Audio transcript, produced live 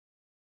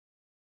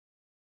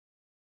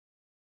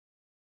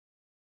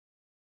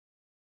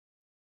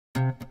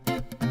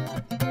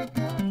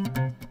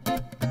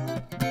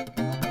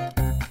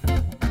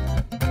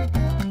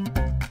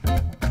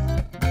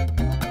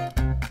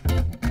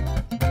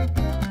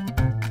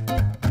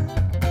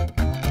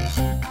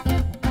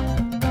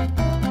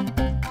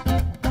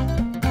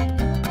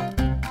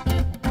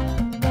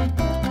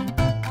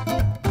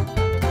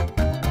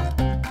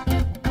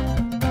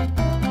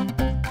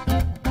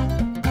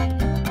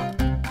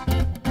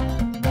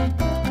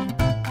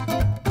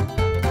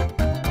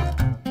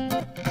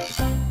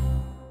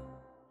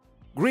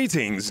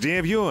Greetings,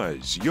 dear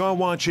viewers! You are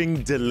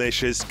watching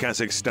delicious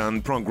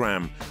Kazakhstan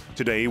program.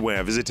 Today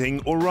we're visiting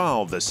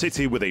Ural, the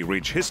city with a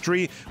rich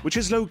history, which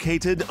is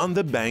located on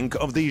the bank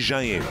of the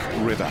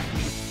Qazaq river.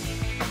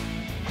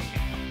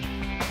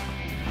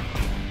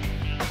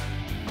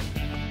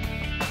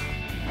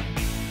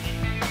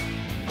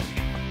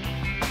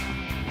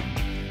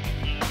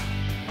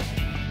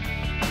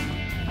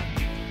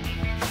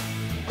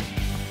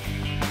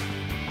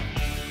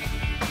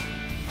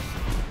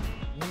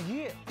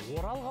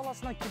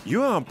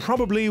 You are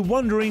probably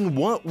wondering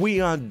what we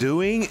are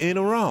doing in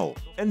Ural,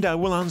 and I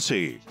will answer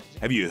you.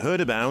 Have you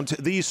heard about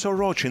the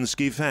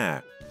Sorochinsky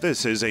fair?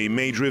 This is a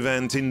major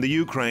event in the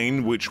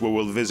Ukraine which we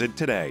will visit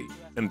today.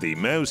 And the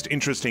most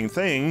interesting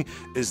thing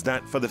is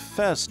that for the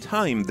first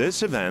time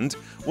this event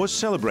was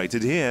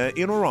celebrated here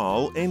in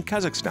Ural in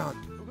Kazakhstan.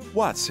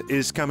 What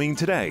is coming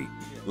today?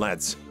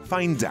 Let's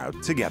find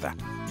out together.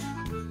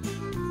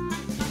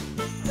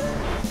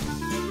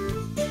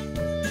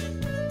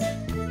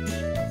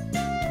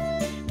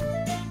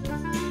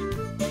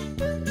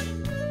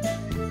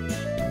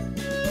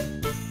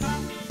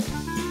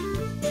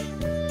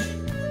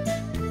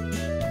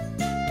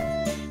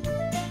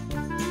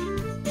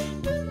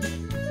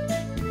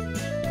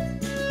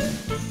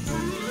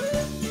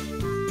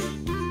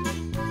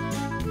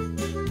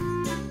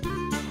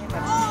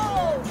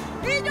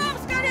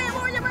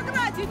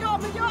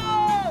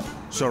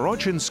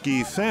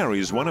 Sorochinsky Fair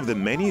is one of the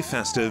many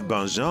festive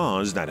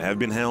bazaars that have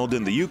been held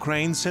in the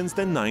Ukraine since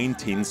the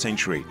 19th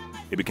century.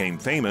 It became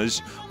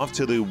famous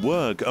after the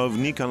work of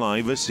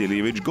Nikolai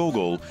Vasilievich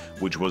Gogol,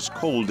 which was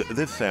called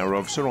the Fair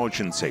of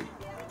Sorochinsky.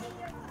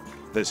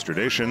 This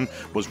tradition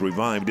was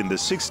revived in the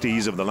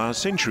 60s of the last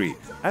century.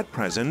 At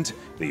present,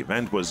 the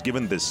event was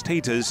given the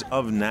status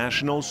of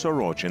National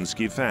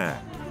Sorochinsky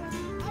Fair.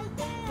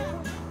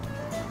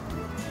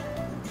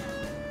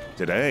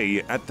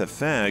 Today, at the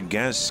fair,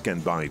 guests can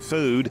buy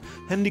food,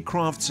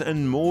 handicrafts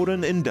and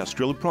modern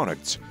industrial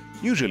products.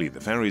 Usually the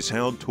fair is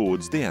held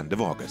towards the end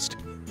of August.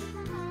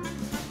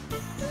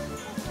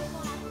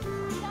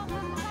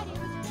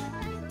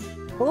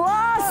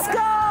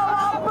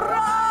 Ласкаво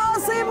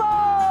просимо!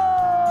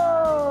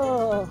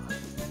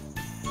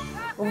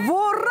 В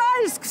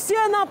Уральск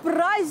все на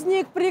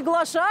праздник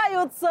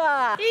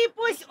приглашаются! И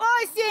пусть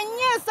осень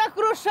не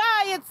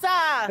сокрушается!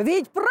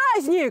 Ведь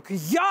праздник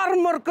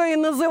ярмаркой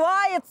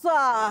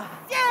называется!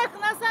 Всех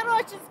на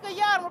Сорочинскую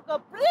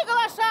ярмарку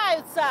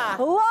приглашаются!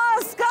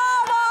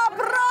 Ласкаво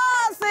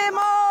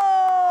просимо!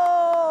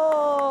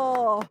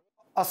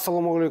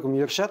 Ассаламу алейкум,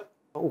 Ершат.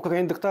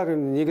 Украиндықтар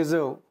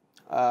негізі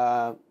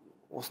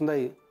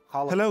осындай.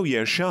 Hello,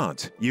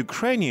 Yershat.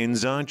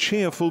 Ukrainians are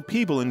cheerful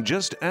people and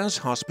just as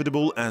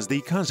hospitable as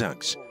the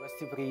Kazakhs.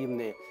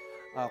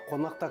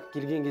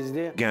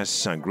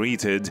 Guests are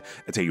greeted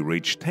at a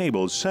rich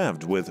table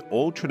served with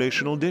all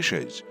traditional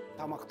dishes.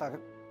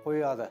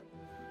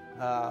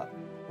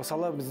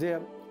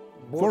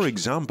 For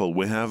example,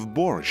 we have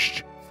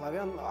borscht.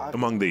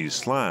 Among the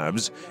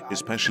Slavs,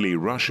 especially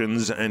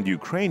Russians and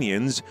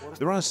Ukrainians,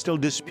 there are still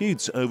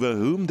disputes over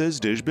whom this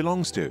dish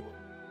belongs to.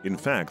 In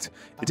fact,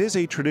 it is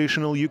a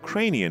traditional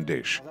Ukrainian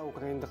dish.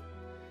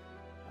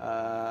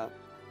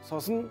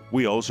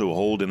 We also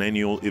hold an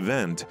annual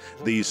event,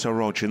 the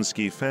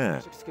Sorochinsky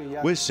Fair.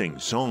 We sing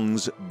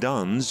songs,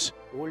 dance,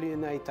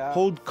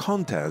 hold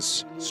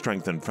contests,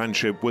 strengthen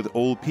friendship with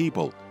all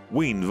people.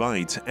 We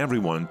invite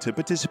everyone to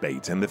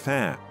participate in the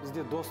fair.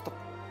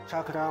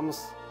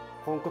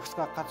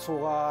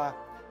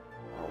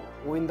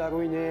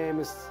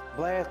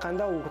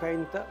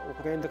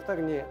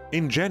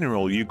 In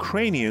general,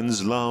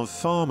 Ukrainians love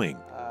farming.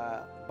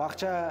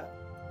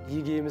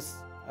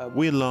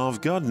 We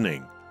love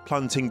gardening,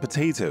 planting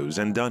potatoes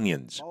and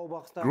onions.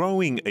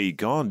 Growing a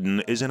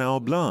garden is in our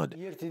blood.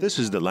 This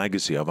is the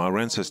legacy of our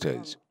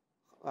ancestors.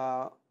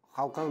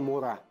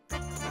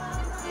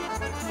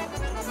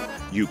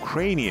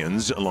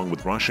 Ukrainians, along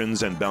with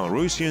Russians and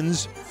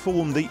Belarusians,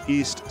 form the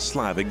East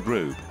Slavic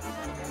group.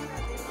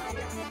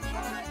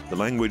 The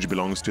language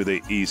belongs to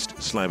the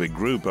East Slavic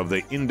group of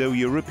the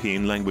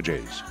Indo-European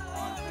languages.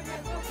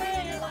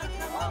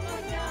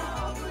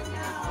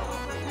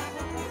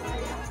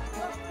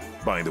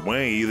 By the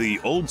way, the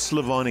Old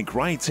Slavonic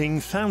writing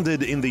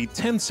founded in the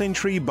 10th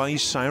century by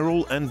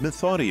Cyril and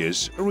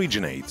Methodius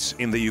originates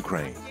in the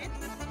Ukraine.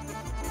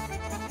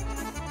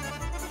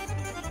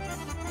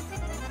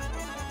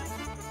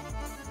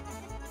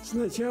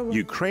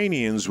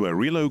 Ukrainians were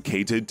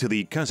relocated to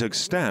the Kazakh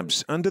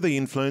steppes under the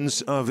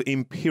influence of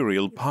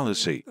imperial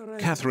policy.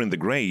 Catherine the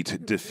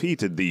Great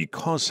defeated the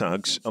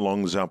Cossacks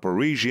along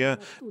Zaporizhia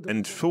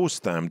and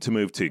forced them to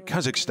move to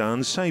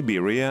Kazakhstan,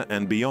 Siberia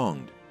and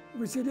beyond.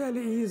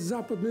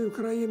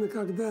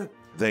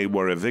 They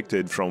were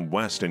evicted from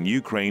western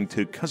Ukraine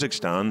to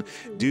Kazakhstan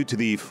due to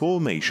the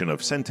formation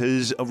of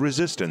centers of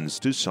resistance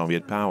to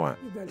Soviet power.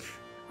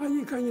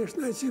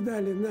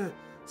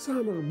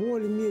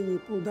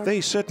 They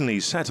certainly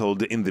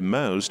settled in the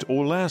most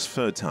or less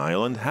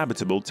fertile and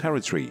habitable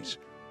territories.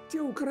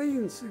 Те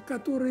украинцы,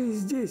 которые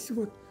здесь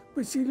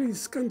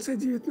поселились с конца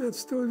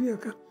 19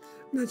 века,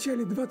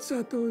 начале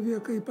 20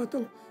 века, и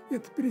потом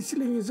это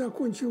переселение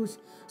закончилось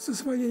с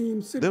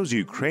освоением Those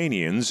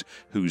Ukrainians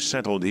who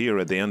settled here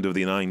at the end of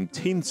the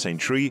 19th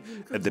century,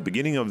 at the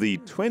beginning of the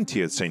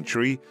 20th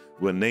century,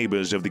 were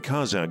neighbors of the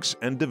Kazakhs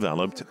and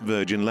developed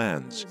virgin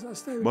lands.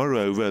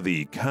 Moreover,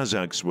 the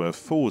Kazakhs were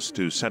forced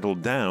to settle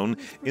down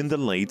in the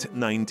late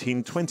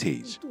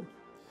 1920s.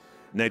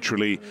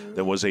 Naturally,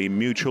 there was a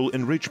mutual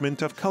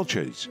enrichment of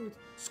cultures.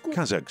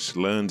 Kazakhs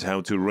learned how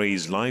to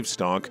raise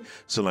livestock,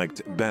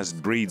 select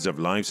best breeds of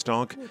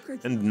livestock,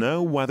 and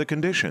know weather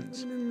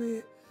conditions.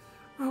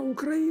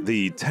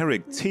 The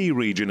Terek Tea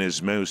region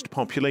is most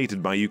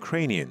populated by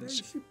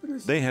Ukrainians.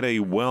 They had a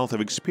wealth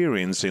of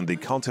experience in the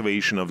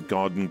cultivation of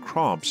garden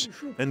crops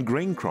and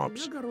grain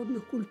crops.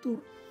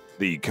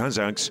 The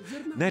Kazakhs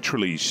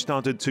naturally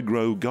started to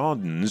grow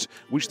gardens,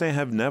 which they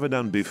have never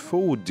done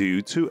before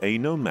due to a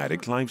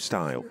nomadic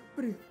lifestyle.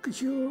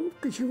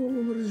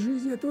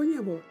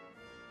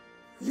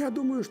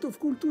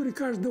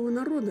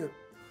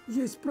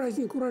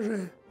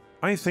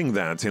 I think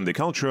that in the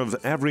culture of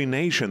every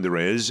nation there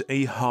is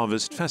a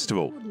harvest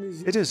festival.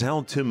 It is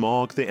held to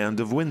mark the end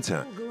of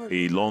winter,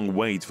 a long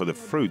wait for the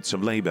fruits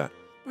of labor.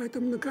 At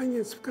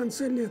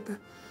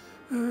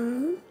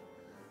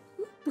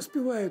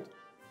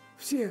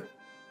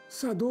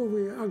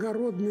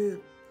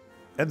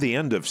the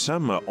end of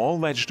summer, all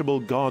vegetable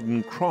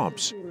garden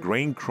crops,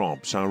 grain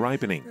crops are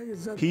ripening.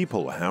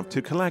 People have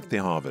to collect the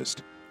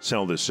harvest,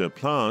 sell the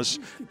surplus,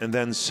 and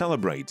then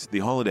celebrate the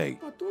holiday.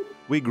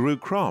 We grew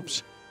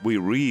crops, we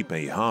reap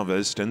a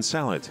harvest and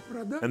sell it,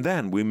 and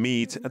then we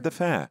meet at the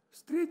fair.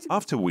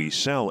 After we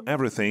sell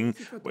everything,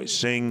 we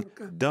sing,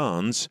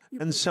 dance,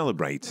 and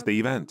celebrate the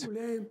event.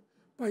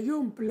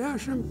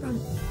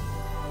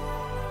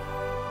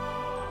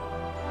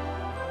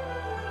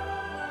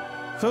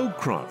 Folk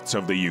crafts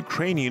of the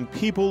Ukrainian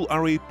people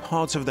are a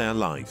part of their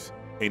life.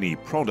 Any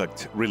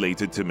product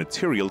related to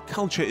material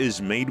culture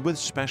is made with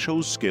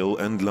special skill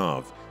and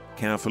love,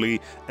 carefully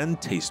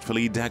and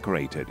tastefully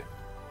decorated.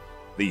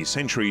 The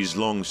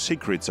centuries-long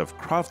secrets of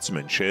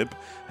craftsmanship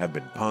have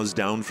been passed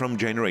down from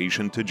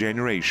generation to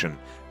generation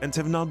and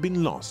have not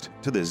been lost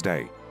to this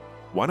day.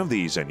 One of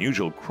these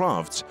unusual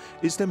crafts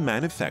is the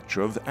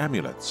manufacture of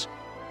amulets.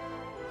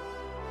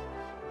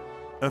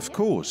 Of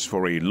course,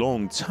 for a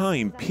long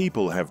time,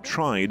 people have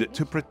tried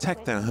to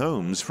protect their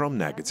homes from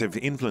negative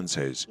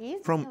influences,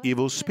 from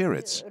evil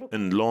spirits,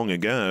 and long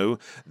ago,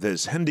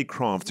 this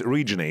handicraft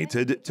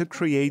originated to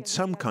create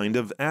some kind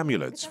of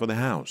amulets for the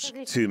house.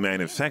 To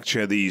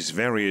manufacture these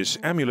various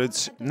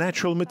amulets,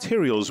 natural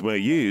materials were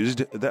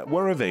used that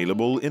were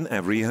available in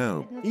every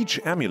home. Each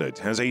amulet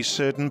has a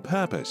certain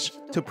purpose,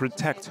 to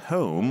protect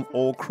home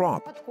or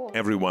crop.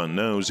 Everyone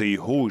knows a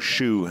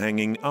horseshoe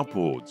hanging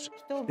upwards.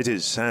 It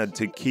is said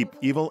to keep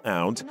evil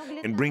out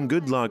and bring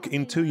good luck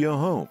into your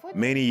home.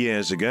 Many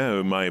years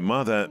ago, my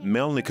mother,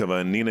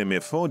 Melnikova Nina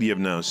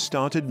Mefodievna,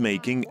 started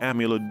making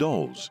amulet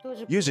dolls,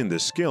 using the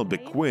skill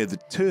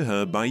bequeathed to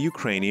her by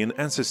Ukrainian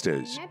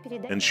ancestors,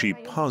 and she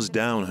passed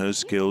down her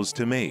skills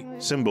to me.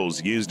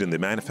 Symbols used in the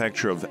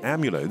manufacture of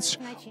amulets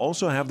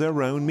also have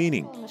their own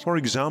meaning. For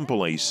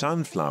example, a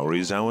sunflower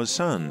is our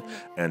sun,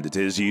 and it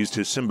is used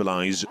to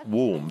symbolize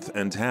warmth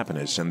and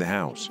happiness in the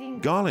house.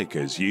 Garlic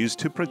is used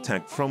to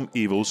protect from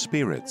evil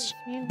spirits.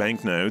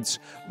 Banknotes,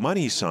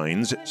 money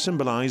signs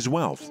symbolize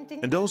wealth,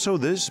 and also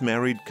this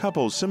married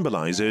couple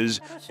symbolizes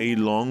a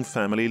long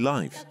family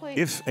life.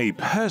 If a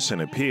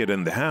person appeared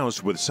in the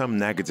house with some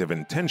negative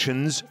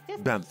intentions,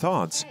 bad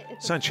thoughts,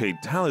 such a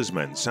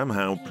talisman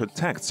somehow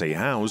protects a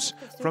house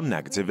from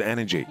negative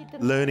energy.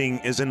 Learning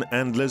is an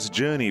endless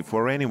journey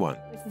for anyone,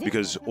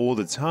 because all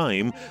the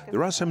time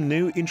there are some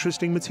new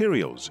interesting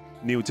materials,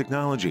 new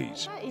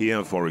technologies.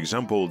 Here, for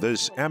example,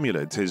 this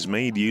amulet is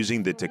made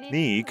using the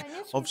technique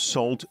of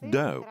salt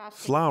dough.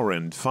 Flour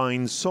and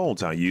fine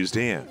salt are used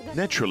here.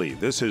 Naturally,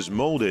 this is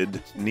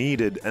molded,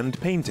 kneaded and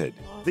painted.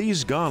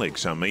 These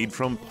garlics are made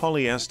from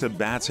polyester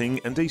batting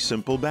and a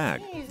simple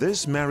bag.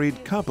 This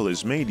married couple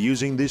is made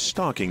using the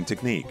stocking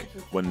technique,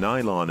 when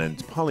nylon and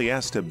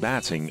polyester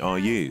batting are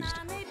used.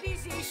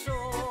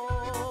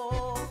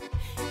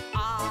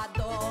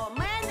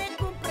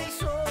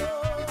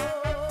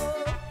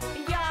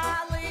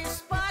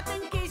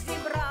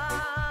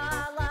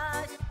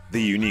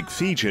 The unique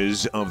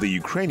features of the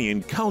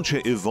Ukrainian culture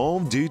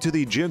evolved due to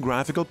the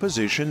geographical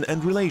position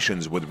and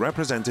relations with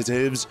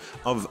representatives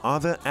of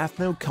other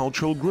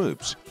ethno-cultural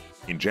groups.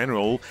 In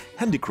general,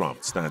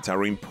 handicrafts that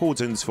are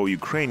important for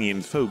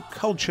Ukrainian folk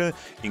culture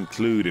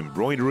include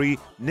embroidery,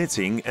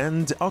 knitting,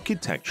 and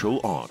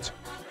architectural art.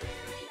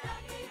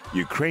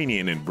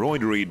 Ukrainian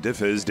embroidery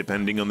differs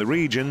depending on the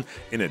region.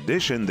 In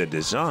addition, the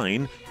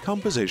design,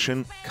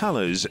 composition,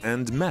 colors,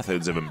 and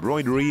methods of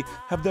embroidery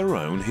have their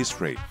own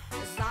history.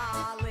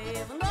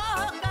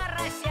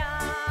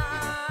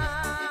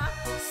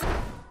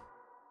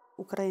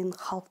 Украин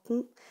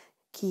халықтың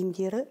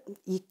киімдері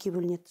екіге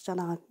бөлінеді.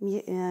 Жаңағы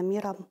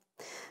мейрам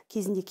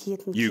кезінде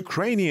киетін.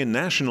 Ukrainian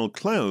national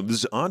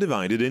clothes are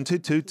divided into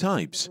two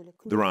types.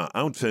 There are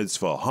outfits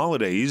for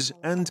holidays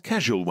and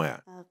casual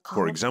wear.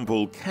 For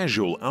example,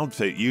 casual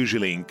outfit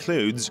usually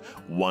includes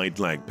white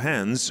leg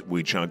pants,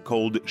 which are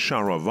called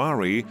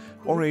sharovari,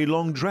 or a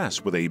long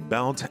dress with a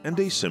belt and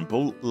a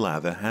simple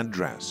leather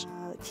headdress.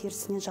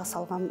 терісінен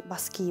жасалған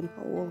бас киім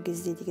ол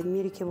кезде деген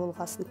мереке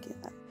болғасын.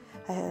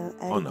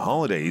 On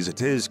holidays,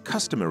 it is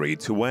customary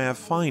to wear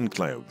fine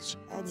clothes.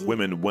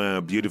 Women wear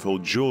beautiful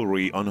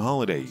jewelry on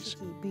holidays.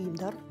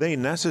 They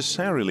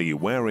necessarily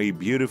wear a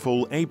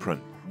beautiful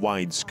apron,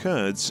 wide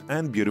skirts,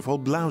 and beautiful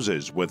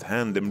blouses with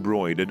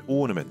hand-embroidered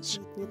ornaments.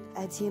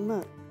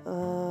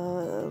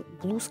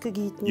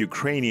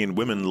 Ukrainian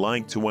women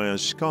like to wear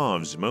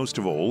scarves most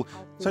of all,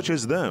 such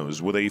as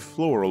those with a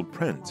floral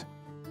print.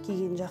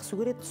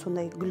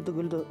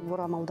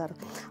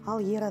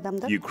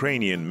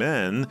 Ukrainian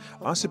men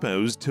are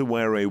supposed to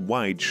wear a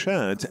white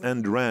shirt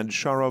and red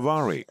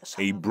sharovari,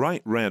 a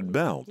bright red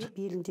belt.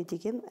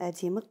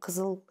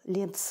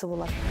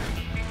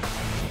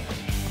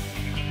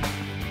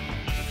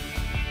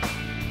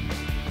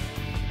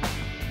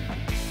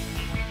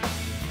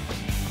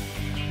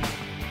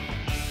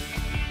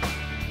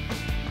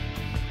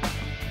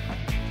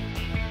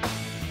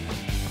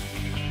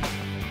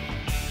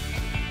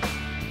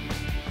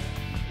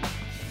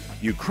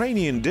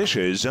 Ukrainian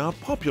dishes are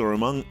popular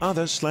among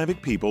other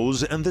Slavic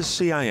peoples and the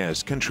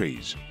CIS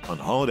countries. On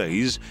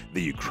holidays,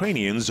 the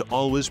Ukrainians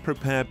always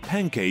prepare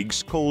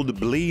pancakes called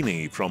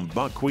bliny from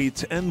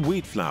buckwheat and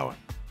wheat flour.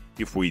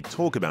 If we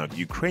talk about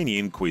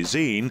Ukrainian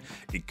cuisine,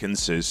 it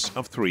consists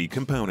of three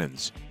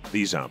components.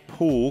 These are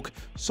pork,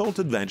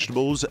 salted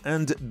vegetables,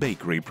 and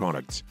bakery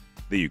products.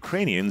 The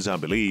Ukrainians are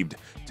believed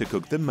to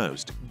cook the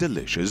most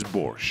delicious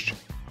borscht.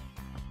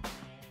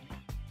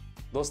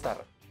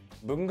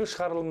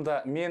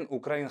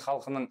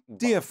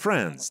 Dear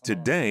friends,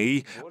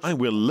 today I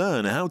will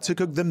learn how to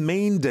cook the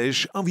main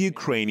dish of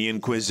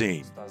Ukrainian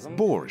cuisine,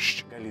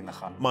 borscht.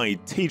 My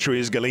teacher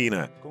is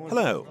Galina.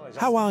 Hello,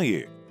 how are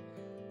you?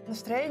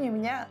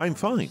 I'm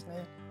fine.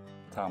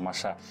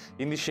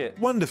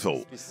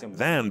 Wonderful.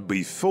 Then,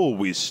 before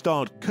we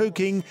start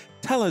cooking,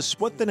 tell us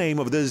what the name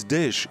of this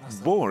dish,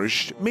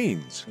 borscht,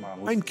 means.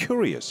 I'm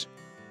curious.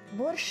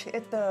 Borscht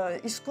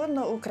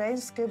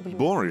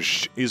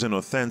is an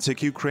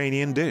authentic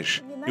Ukrainian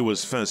dish. It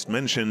was first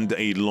mentioned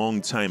a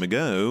long time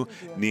ago,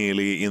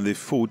 nearly in the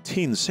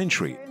 14th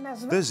century.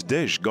 This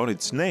dish got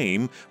its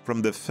name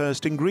from the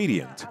first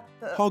ingredient,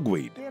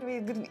 hogweed.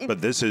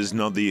 But this is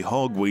not the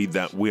hogweed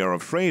that we are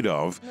afraid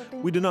of.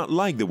 We do not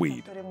like the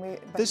weed.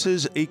 This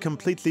is a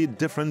completely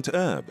different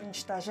herb.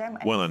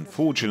 Well,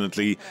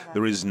 unfortunately,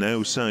 there is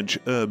no such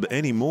herb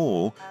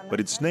anymore,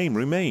 but its name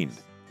remained.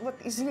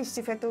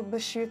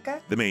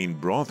 The main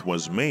broth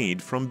was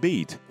made from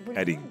beet,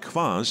 adding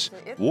kvass,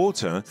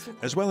 water,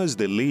 as well as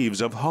the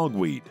leaves of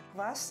hogweed.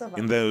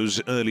 In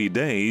those early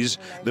days,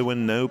 there were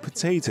no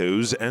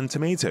potatoes and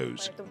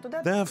tomatoes.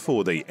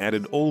 Therefore, they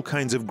added all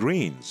kinds of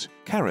greens,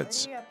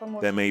 carrots.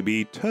 There may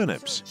be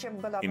turnips.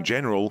 In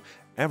general,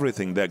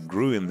 everything that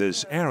grew in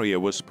this area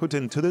was put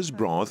into this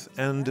broth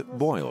and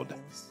boiled.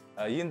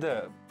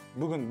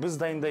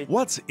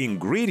 What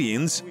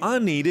ingredients are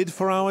needed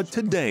for our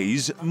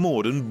today's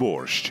modern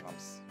borscht?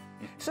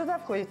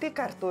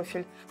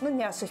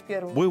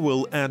 We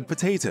will add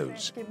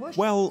potatoes.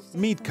 Well,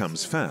 meat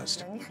comes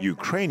first.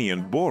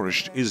 Ukrainian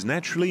borscht is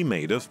naturally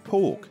made of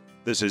pork.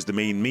 This is the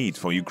main meat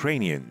for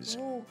Ukrainians.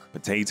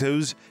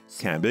 Potatoes,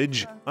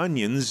 cabbage,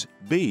 onions,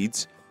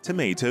 beets,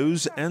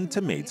 tomatoes and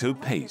tomato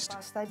paste.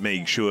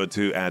 Make sure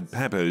to add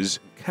peppers,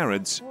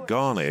 carrots,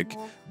 garlic,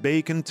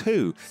 bacon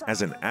too,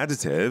 as an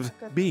additive,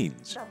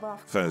 beans.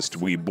 First,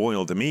 we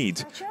boil the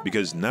meat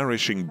because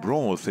nourishing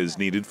broth is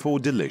needed for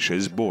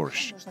delicious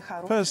borscht.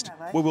 First,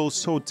 we will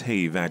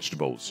sauté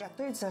vegetables.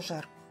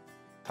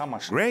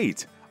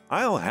 Great!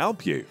 I'll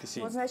help you.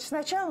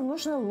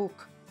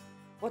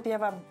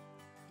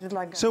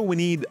 So we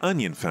need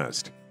onion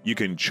first. You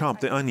can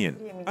chop the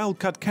onion. I'll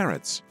cut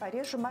carrots.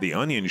 The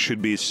onion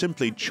should be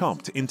simply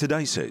chopped into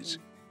dices.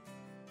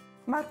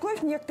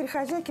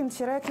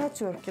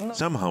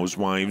 Some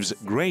housewives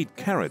grate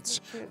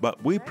carrots,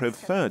 but we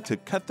prefer to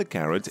cut the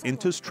carrot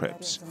into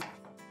strips.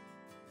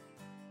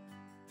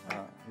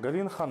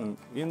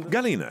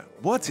 Galina,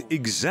 what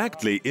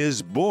exactly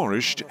is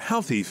borscht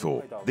healthy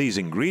for? These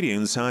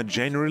ingredients are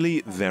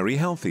generally very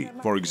healthy.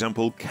 For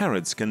example,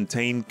 carrots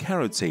contain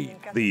carotene,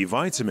 the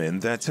vitamin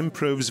that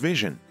improves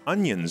vision.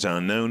 Onions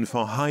are known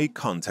for high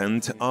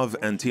content of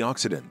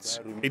antioxidants.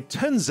 It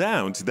turns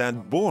out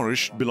that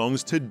borscht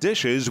belongs to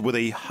dishes with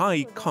a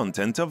high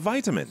content of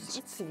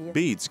vitamins.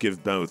 Beets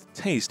give both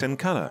taste and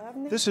color.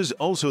 This is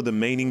also the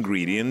main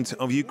ingredient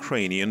of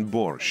Ukrainian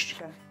borscht.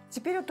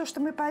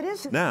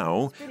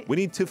 Now, we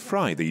need to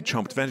fry the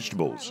chopped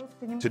vegetables.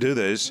 To do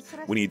this,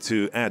 we need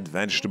to add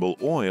vegetable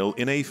oil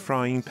in a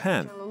frying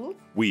pan.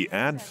 We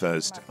add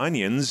first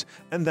onions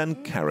and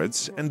then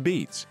carrots and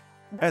beets.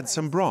 Add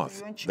some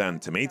broth, then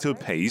tomato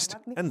paste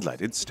and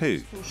let it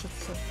stew.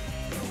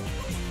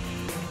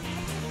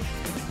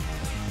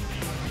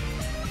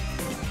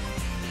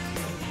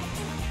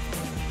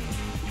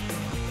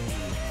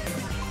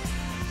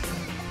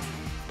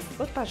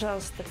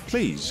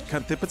 Please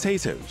cut the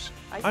potatoes.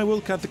 I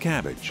will cut the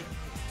cabbage.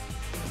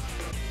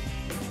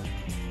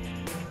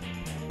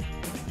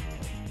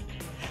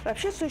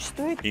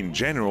 In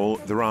general,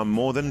 there are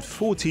more than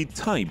 40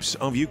 types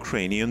of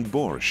Ukrainian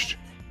borscht.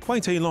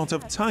 Quite a lot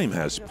of time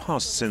has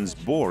passed since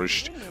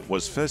borscht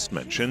was first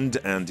mentioned,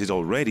 and it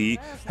already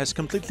has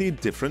completely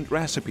different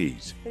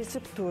recipes.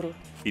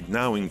 It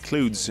now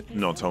includes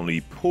not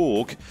only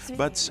pork,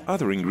 but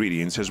other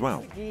ingredients as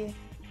well.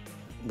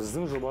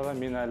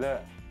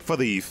 For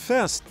the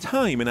first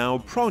time in our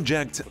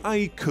project,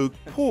 I cook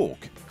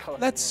pork.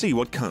 Let's see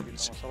what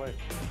comes.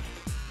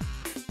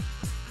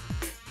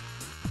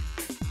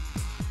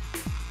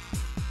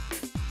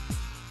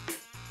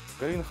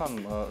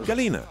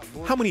 Galina,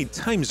 how many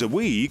times a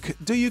week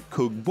do you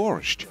cook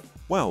borscht?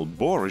 Well,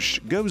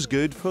 borscht goes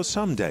good for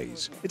some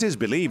days. It is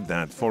believed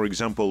that, for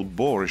example,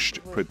 borscht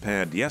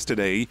prepared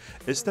yesterday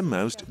is the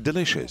most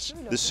delicious.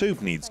 The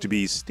soup needs to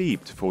be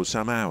steeped for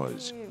some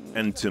hours.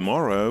 And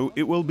tomorrow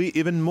it will be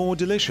even more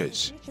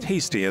delicious,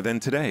 tastier than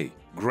today.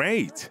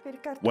 Great!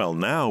 Well,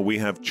 now we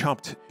have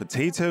chopped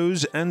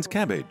potatoes and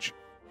cabbage.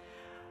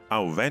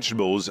 Our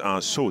vegetables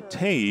are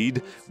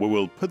sautéed. We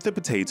will put the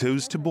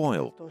potatoes to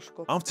boil.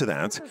 After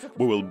that,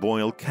 we will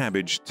boil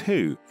cabbage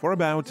too for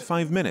about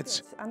 5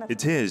 minutes.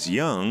 It is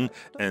young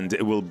and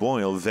it will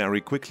boil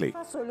very quickly.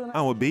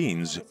 Our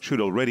beans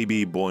should already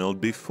be boiled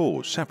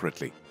before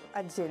separately,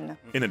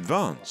 in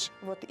advance.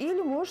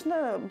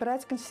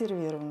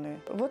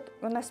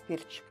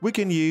 We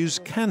can use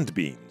canned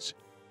beans.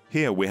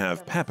 Here we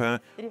have pepper,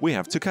 we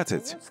have to cut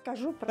it.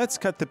 Let's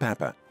cut the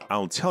pepper.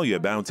 I'll tell you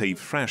about a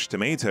fresh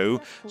tomato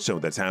so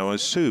that our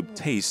soup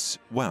tastes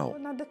well.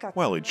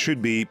 Well, it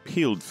should be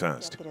peeled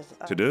first.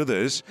 To do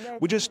this,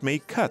 we just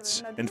make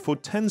cuts and for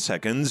 10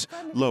 seconds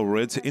lower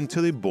it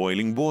into the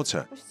boiling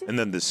water, and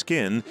then the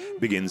skin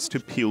begins to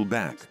peel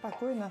back.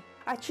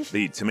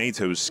 The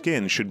tomato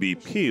skin should be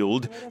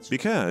peeled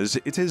because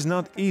it is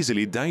not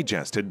easily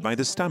digested by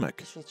the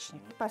stomach.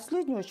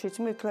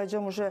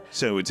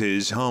 So it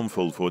is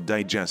harmful for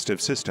digestive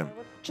system.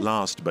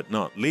 Last but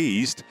not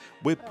least,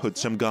 we put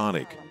some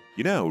garlic.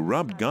 You know,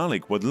 rubbed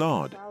garlic with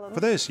lard. For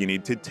this you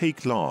need to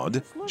take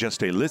lard,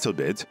 just a little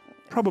bit,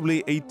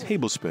 probably a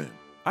tablespoon.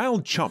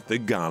 I'll chop the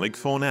garlic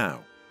for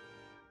now.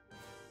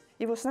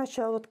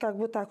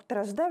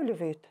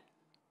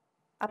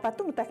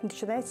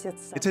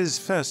 It is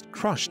first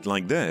crushed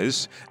like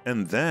this,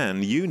 and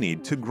then you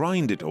need to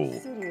grind it all.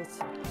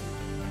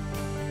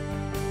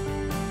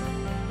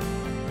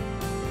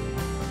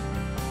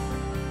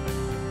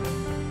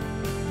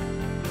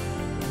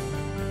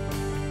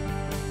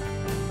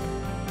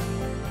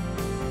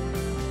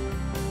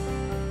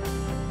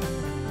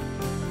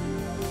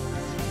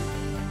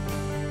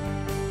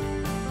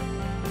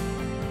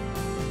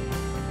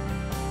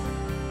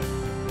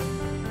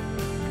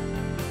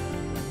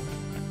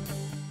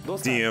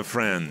 Dear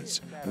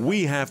friends,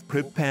 we have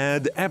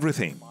prepared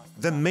everything.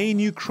 The main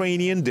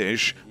Ukrainian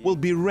dish will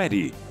be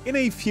ready in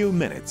a few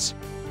minutes.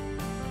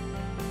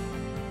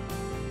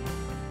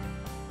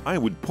 I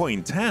would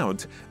point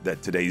out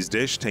that today's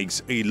dish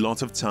takes a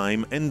lot of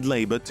time and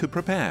labor to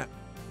prepare.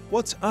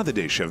 What other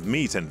dish of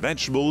meat and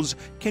vegetables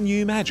can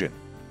you imagine?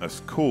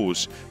 Of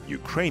course,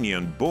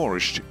 Ukrainian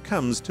borscht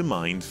comes to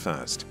mind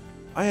first.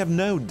 I have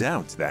no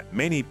doubt that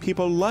many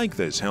people like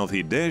this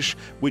healthy dish,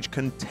 which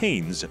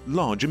contains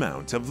large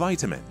amounts of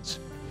vitamins.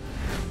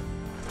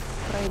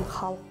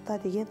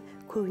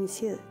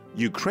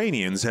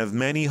 Ukrainians have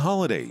many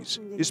holidays,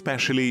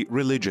 especially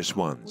religious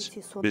ones.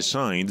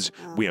 Besides,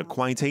 we are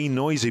quite a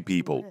noisy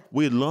people.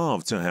 We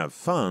love to have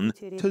fun,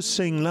 to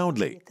sing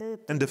loudly.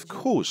 And of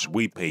course,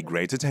 we pay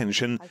great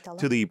attention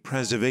to the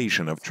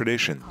preservation of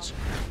traditions.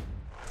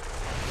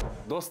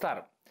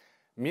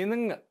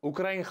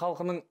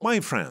 My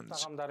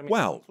friends,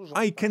 well,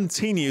 I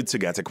continue to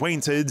get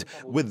acquainted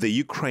with the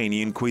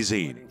Ukrainian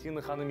cuisine.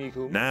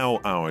 Now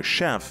our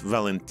chef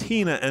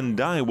Valentina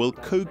and I will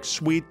cook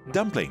sweet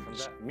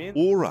dumplings.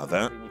 Or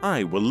rather,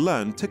 I will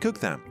learn to cook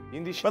them.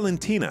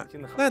 Valentina,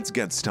 let's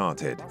get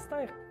started.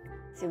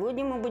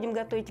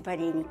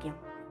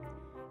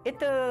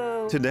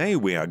 Today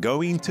we are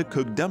going to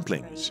cook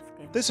dumplings.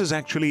 This is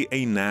actually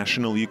a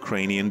national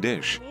Ukrainian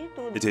dish.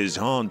 It is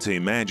hard to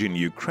imagine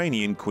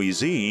Ukrainian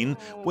cuisine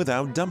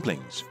without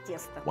dumplings.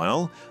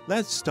 Well,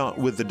 let's start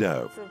with the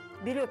dough.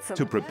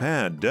 To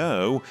prepare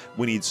dough,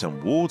 we need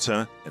some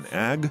water, an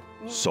egg,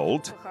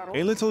 salt,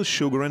 a little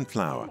sugar and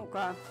flour.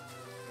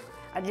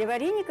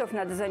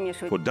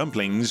 For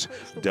dumplings,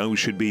 dough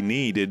should be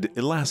kneaded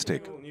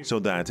elastic, so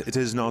that it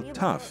is not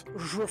tough.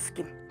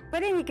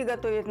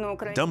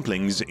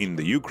 Dumplings in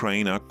the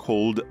Ukraine are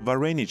called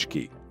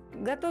varenichki.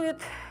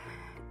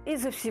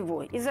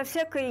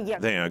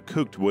 They are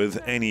cooked with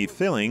any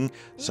filling,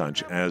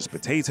 such as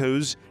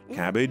potatoes,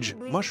 cabbage,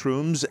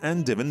 mushrooms,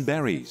 and even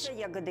berries.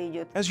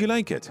 As you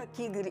like it.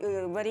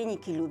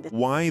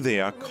 Why they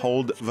are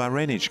called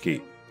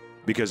varenichki?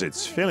 Because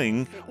its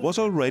filling was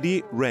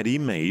already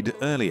ready-made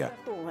earlier.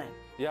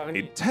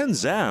 It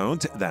turns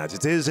out that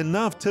it is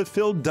enough to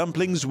fill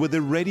dumplings with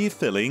the ready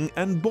filling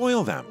and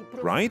boil them.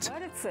 right?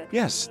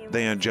 Yes,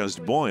 they are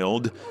just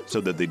boiled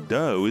so that the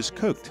dough is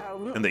cooked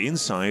and the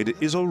inside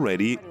is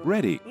already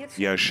ready.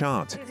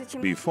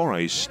 Yashat. Before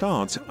I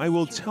start, I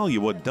will tell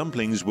you what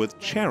dumplings with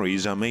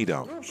cherries are made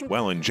of.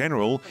 Well, in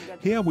general,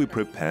 here we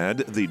prepared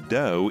the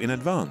dough in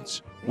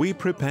advance. We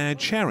prepare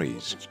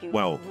cherries.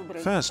 Well,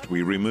 first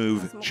we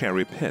remove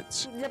cherry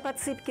pits.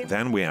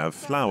 Then we have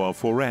flour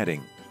for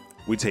adding.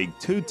 We take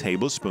 2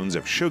 tablespoons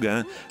of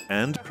sugar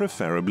and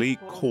preferably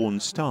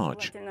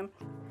cornstarch.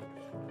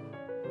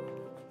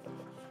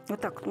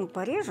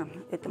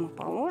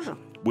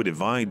 We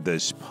divide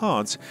this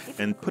part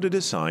and put it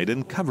aside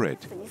and cover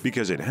it,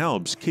 because it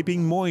helps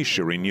keeping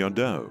moisture in your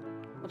dough.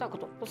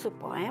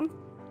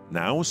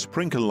 Now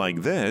sprinkle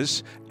like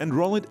this and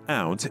roll it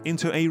out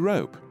into a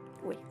rope.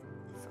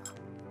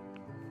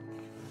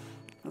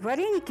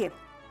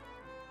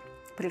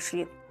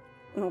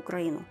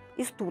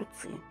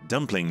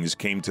 Dumplings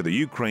came to the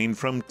Ukraine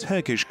from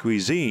Turkish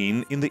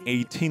cuisine in the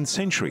 18th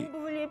century.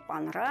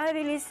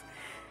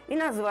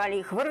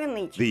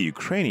 The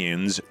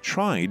Ukrainians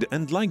tried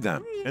and liked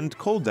them and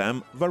called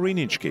them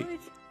varenichki.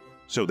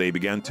 So they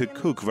began to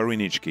cook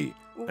varenichki,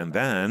 and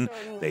then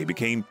they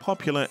became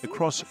popular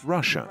across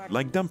Russia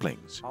like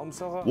dumplings.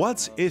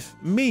 What if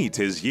meat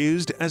is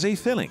used as a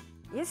filling?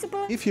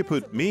 If you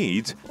put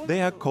meat,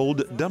 they are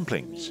called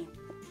dumplings.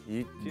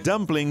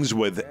 Dumplings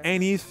with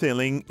any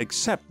filling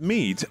except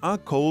meat are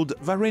called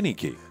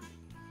vareniki.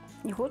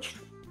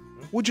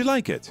 Would you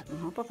like it?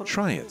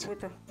 Try it.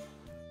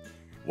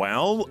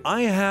 Well,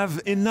 I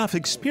have enough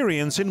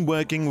experience in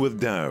working with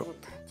dough.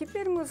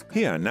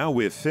 Here, now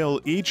we fill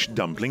each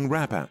dumpling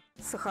wrapper.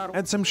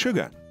 Add some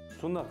sugar.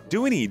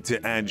 Do we need to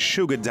add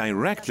sugar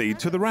directly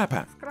to the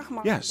wrapper?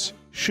 Yes,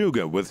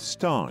 sugar with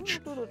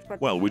starch.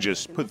 Well, we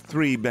just put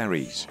 3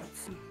 berries.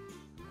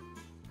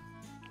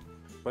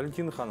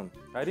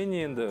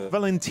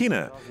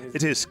 Valentina,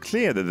 it is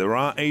clear that there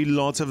are a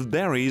lot of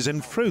berries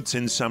and fruits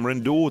in summer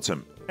and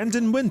autumn. And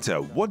in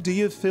winter, what do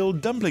you fill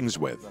dumplings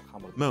with?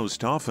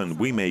 Most often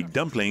we make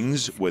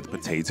dumplings with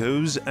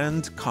potatoes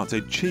and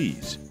cottage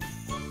cheese.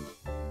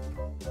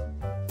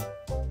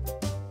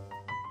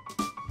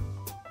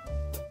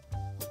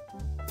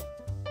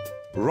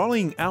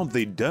 Rolling out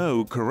the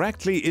dough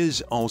correctly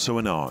is also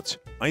an art.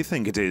 I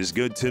think it is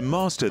good to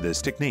master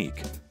this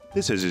technique.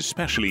 This is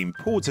especially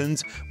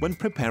important when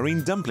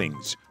preparing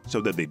dumplings,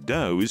 so that the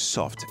dough is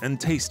soft and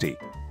tasty.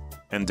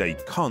 And I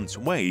can't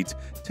wait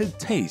to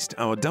taste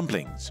our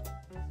dumplings.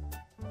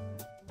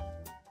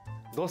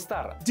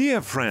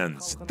 Dear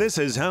friends, this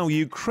is how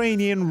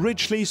Ukrainian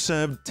richly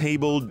served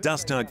table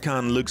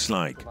dastarkan looks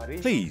like.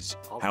 Please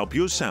help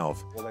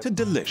yourself to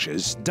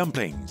delicious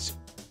dumplings.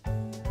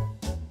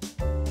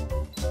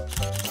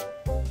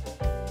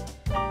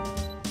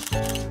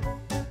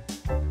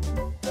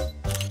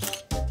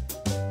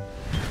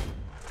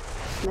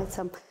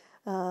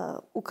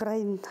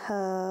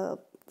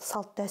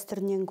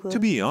 To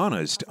be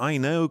honest, I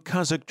know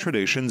Kazakh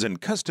traditions and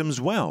customs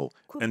well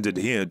and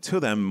adhere to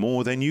them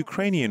more than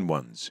Ukrainian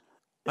ones.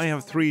 I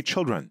have 3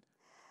 children.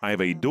 I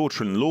have a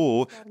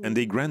daughter-in-law and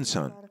a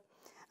grandson.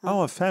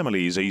 Our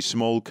family is a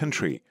small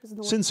country.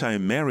 Since I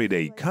married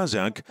a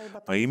Kazakh,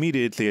 I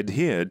immediately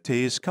adhered to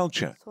his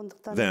culture.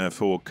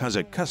 Therefore,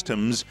 Kazakh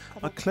customs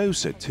are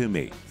closer to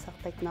me.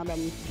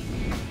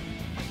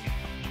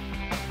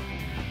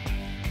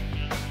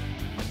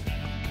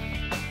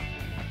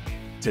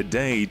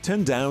 Today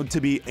turned out to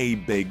be a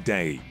big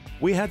day.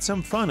 We had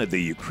some fun at the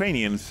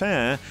Ukrainian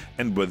fair,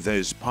 and with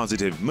this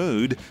positive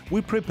mood, we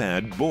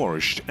prepared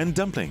borscht and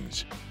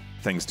dumplings.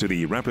 Thanks to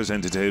the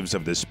representatives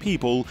of this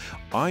people,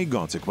 I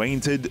got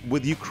acquainted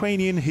with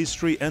Ukrainian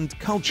history and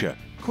culture,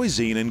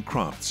 cuisine and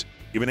crafts,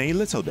 even a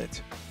little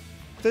bit.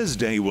 This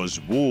day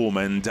was warm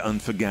and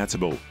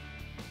unforgettable.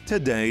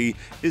 Today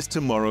is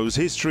tomorrow's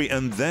history,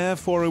 and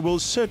therefore it will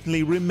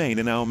certainly remain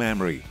in our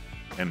memory.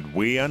 And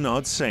we are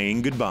not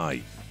saying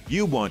goodbye.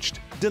 You watched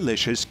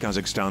Delicious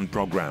Kazakhstan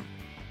program.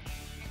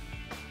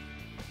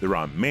 There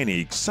are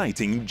many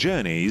exciting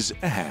journeys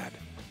ahead.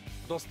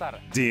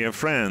 Dear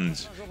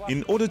friends,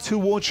 in order to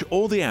watch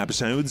all the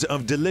episodes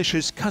of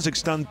Delicious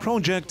Kazakhstan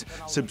project,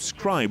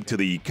 subscribe to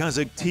the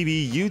Kazakh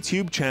TV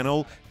YouTube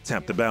channel,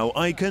 tap the bell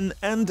icon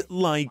and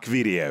like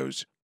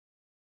videos.